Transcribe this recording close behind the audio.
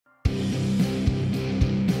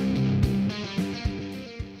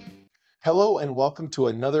Hello and welcome to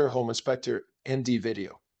another Home Inspector ND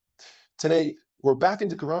video. Today, we're back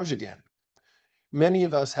into garage again. Many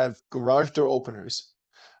of us have garage door openers,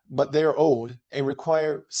 but they are old and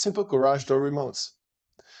require simple garage door remotes.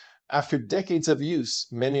 After decades of use,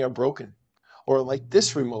 many are broken, or like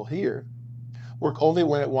this remote here, work only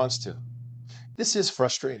when it wants to. This is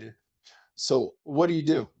frustrating. So what do you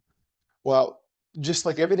do? Well, just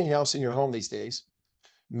like everything else in your home these days,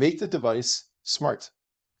 make the device smart.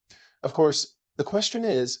 Of course, the question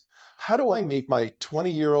is, how do I make my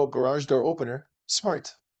 20-year-old garage door opener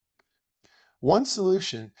smart? One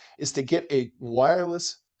solution is to get a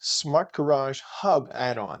wireless smart garage hub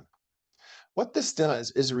add-on. What this does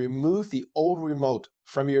is remove the old remote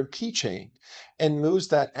from your keychain and moves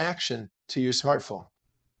that action to your smartphone.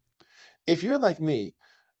 If you're like me,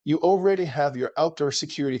 you already have your outdoor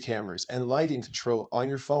security cameras and lighting control on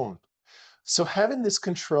your phone. So having this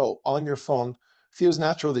control on your phone feels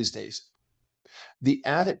natural these days. The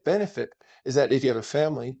added benefit is that if you have a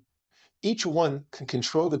family, each one can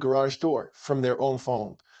control the garage door from their own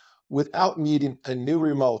phone without needing a new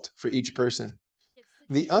remote for each person.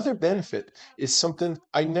 The other benefit is something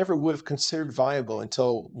I never would have considered viable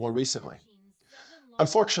until more recently.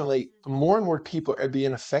 Unfortunately, more and more people are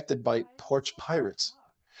being affected by porch pirates.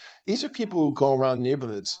 These are people who go around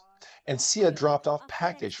neighborhoods and see a dropped off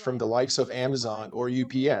package from the likes of Amazon or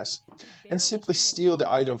UPS and simply steal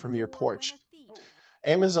the item from your porch.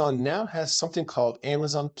 Amazon now has something called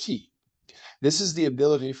Amazon Key. This is the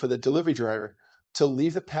ability for the delivery driver to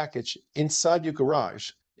leave the package inside your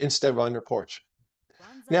garage instead of on your porch.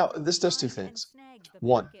 Now, this does two things.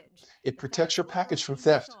 One, it protects your package from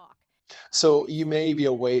theft. So you may be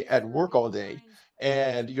away at work all day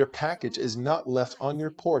and your package is not left on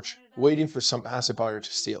your porch waiting for some passerby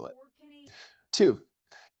to steal it. Two,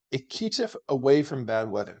 it keeps it away from bad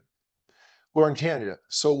weather. We're in Canada,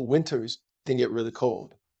 so winters can get really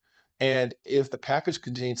cold. And if the package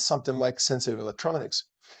contains something like sensitive electronics,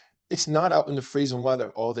 it's not out in the freezing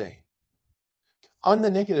weather all day. On the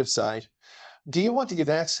negative side, do you want to give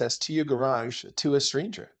access to your garage to a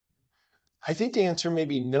stranger? I think the answer may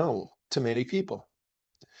be no to many people.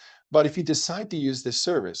 But if you decide to use this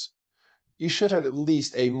service, you should have at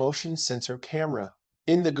least a motion sensor camera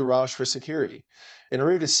in the garage for security in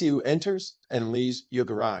order to see who enters and leaves your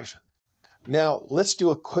garage. Now, let's do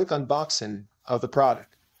a quick unboxing of the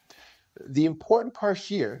product. The important part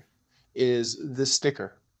here is the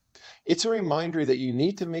sticker. It's a reminder that you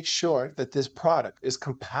need to make sure that this product is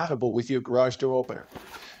compatible with your garage door opener.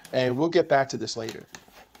 And we'll get back to this later.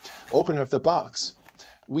 Open up the box.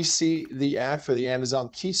 We see the ad for the Amazon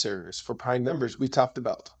Key service for Prime members we talked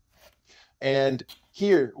about. And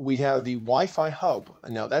here we have the Wi-Fi hub.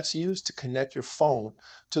 Now that's used to connect your phone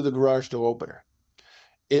to the garage door opener.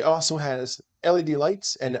 It also has LED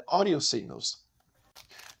lights and audio signals.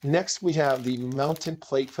 Next, we have the mounting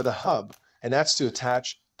plate for the hub, and that's to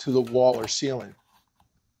attach to the wall or ceiling.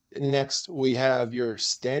 Next, we have your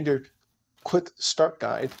standard quick start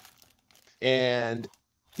guide and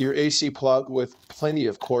your AC plug with plenty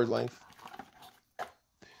of cord length.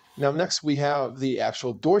 Now, next we have the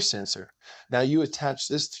actual door sensor. Now you attach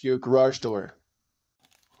this to your garage door.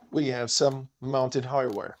 We have some mounted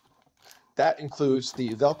hardware. That includes the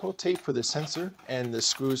Velcro tape for the sensor and the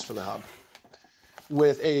screws for the hub,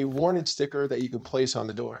 with a warning sticker that you can place on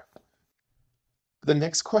the door. The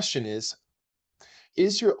next question is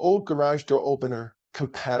your old garage door opener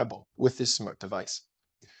compatible with this smart device?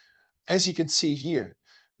 As you can see here,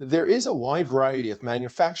 there is a wide variety of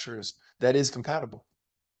manufacturers that is compatible.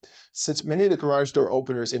 Since many of the garage door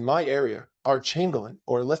openers in my area are Chamberlain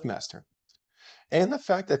or LiftMaster, and the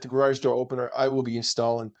fact that the garage door opener I will be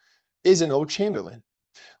installing is an old Chamberlain,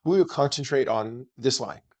 we will concentrate on this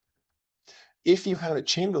line. If you have a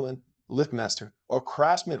Chamberlain, LiftMaster, or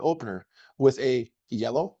Craftsman opener with a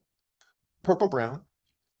yellow, purple brown,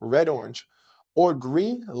 red orange, or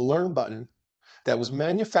green learn button that was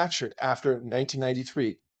manufactured after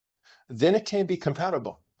 1993, then it can be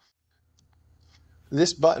compatible.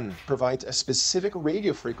 This button provides a specific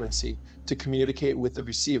radio frequency to communicate with the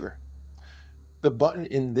receiver. The button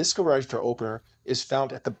in this garage door opener is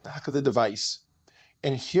found at the back of the device.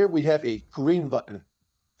 And here we have a green button.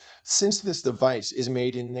 Since this device is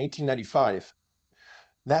made in 1995,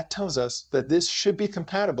 that tells us that this should be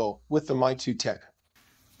compatible with the My2Tech.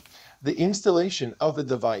 The installation of the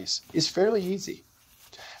device is fairly easy.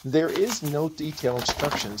 There is no detailed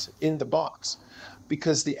instructions in the box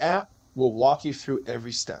because the app will walk you through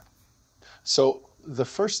every step. So the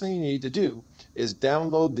first thing you need to do is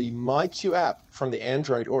download the MyQ app from the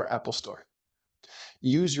Android or Apple Store.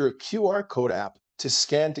 Use your QR code app to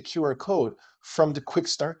scan the QR code from the Quick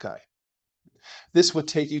Start Guide. This would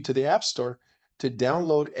take you to the App Store to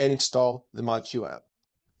download and install the ModQ app.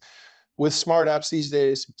 With smart apps these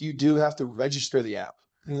days, you do have to register the app.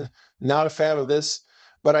 Not a fan of this,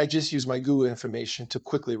 but I just use my Google information to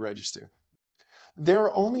quickly register. There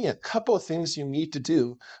are only a couple of things you need to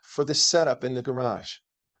do for the setup in the garage.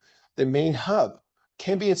 The main hub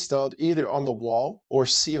can be installed either on the wall or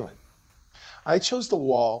ceiling. I chose the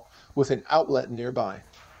wall with an outlet nearby.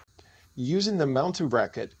 Using the mounting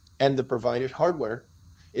bracket and the provided hardware,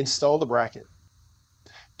 install the bracket.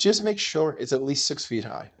 Just make sure it's at least 6 feet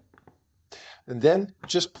high. And then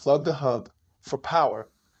just plug the hub for power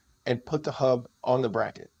and put the hub on the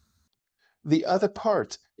bracket. The other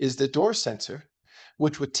part is the door sensor,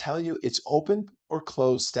 which would tell you its open or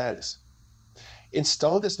closed status.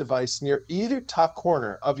 Install this device near either top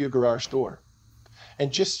corner of your garage door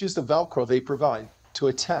and just use the Velcro they provide to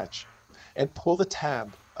attach and pull the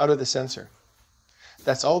tab out of the sensor.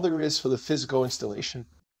 That's all there is for the physical installation.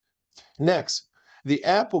 Next, the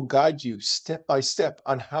app will guide you step by step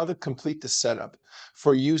on how to complete the setup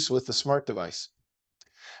for use with the smart device.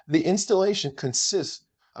 The installation consists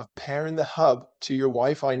of pairing the hub to your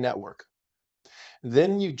Wi-Fi network.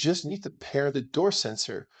 Then you just need to pair the door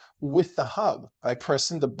sensor with the hub by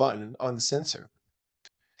pressing the button on the sensor.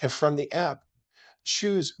 And from the app,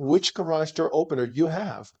 choose which garage door opener you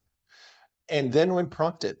have. And then when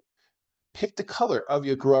prompted, pick the color of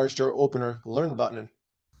your garage door opener learn button.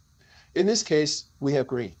 In this case, we have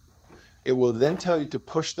green. It will then tell you to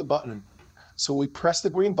push the button. So we press the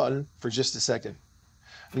green button for just a second.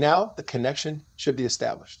 Now the connection should be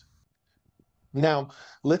established. Now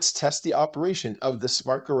let's test the operation of the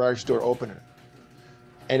smart garage door opener.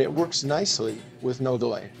 And it works nicely with no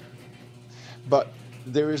delay. But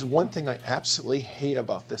there is one thing I absolutely hate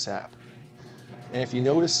about this app. And if you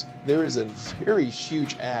notice, there is a very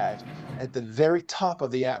huge ad at the very top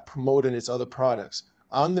of the app promoting its other products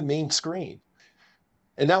on the main screen.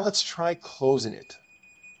 And now let's try closing it.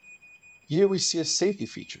 Here we see a safety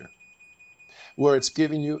feature where it's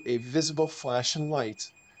giving you a visible flashing light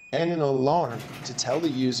and an alarm to tell the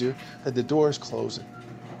user that the door is closing.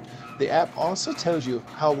 The app also tells you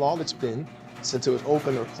how long it's been since it was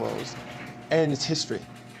open or closed and its history.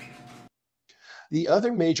 The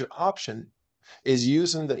other major option is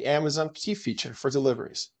using the Amazon Key feature for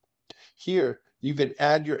deliveries. Here, you can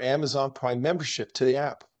add your Amazon Prime membership to the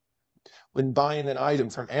app. When buying an item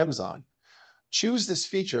from Amazon, choose this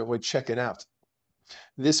feature when checking out.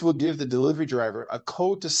 This will give the delivery driver a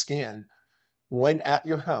code to scan when at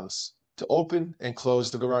your house to open and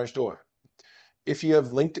close the garage door. If you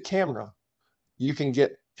have linked a camera, you can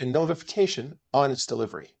get a notification on its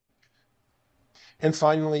delivery. And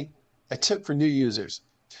finally, a tip for new users.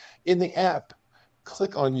 In the app,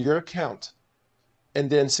 click on your account and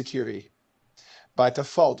then security. By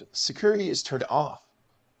default, security is turned off.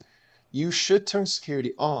 You should turn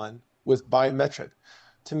security on with biometric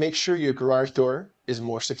to make sure your garage door is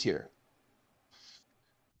more secure.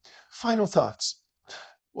 Final thoughts.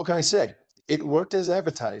 What can I say? It worked as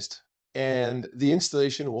advertised, and the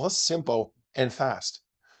installation was simple and fast.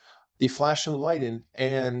 The flashing lighting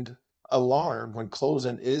and alarm when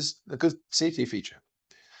closing is a good safety feature.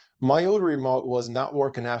 My old remote was not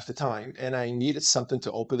working half the time, and I needed something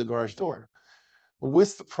to open the garage door.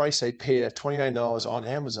 With the price I paid at $29 on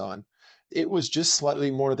Amazon, it was just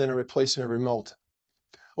slightly more than a replacement remote.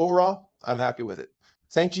 Overall, I'm happy with it.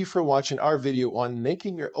 Thank you for watching our video on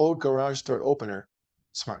making your old garage door opener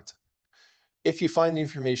smart. If you find the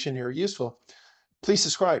information here useful, please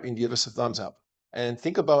subscribe and give us a thumbs up. And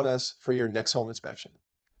think about us for your next home inspection.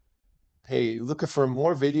 Hey, looking for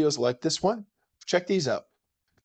more videos like this one? Check these out.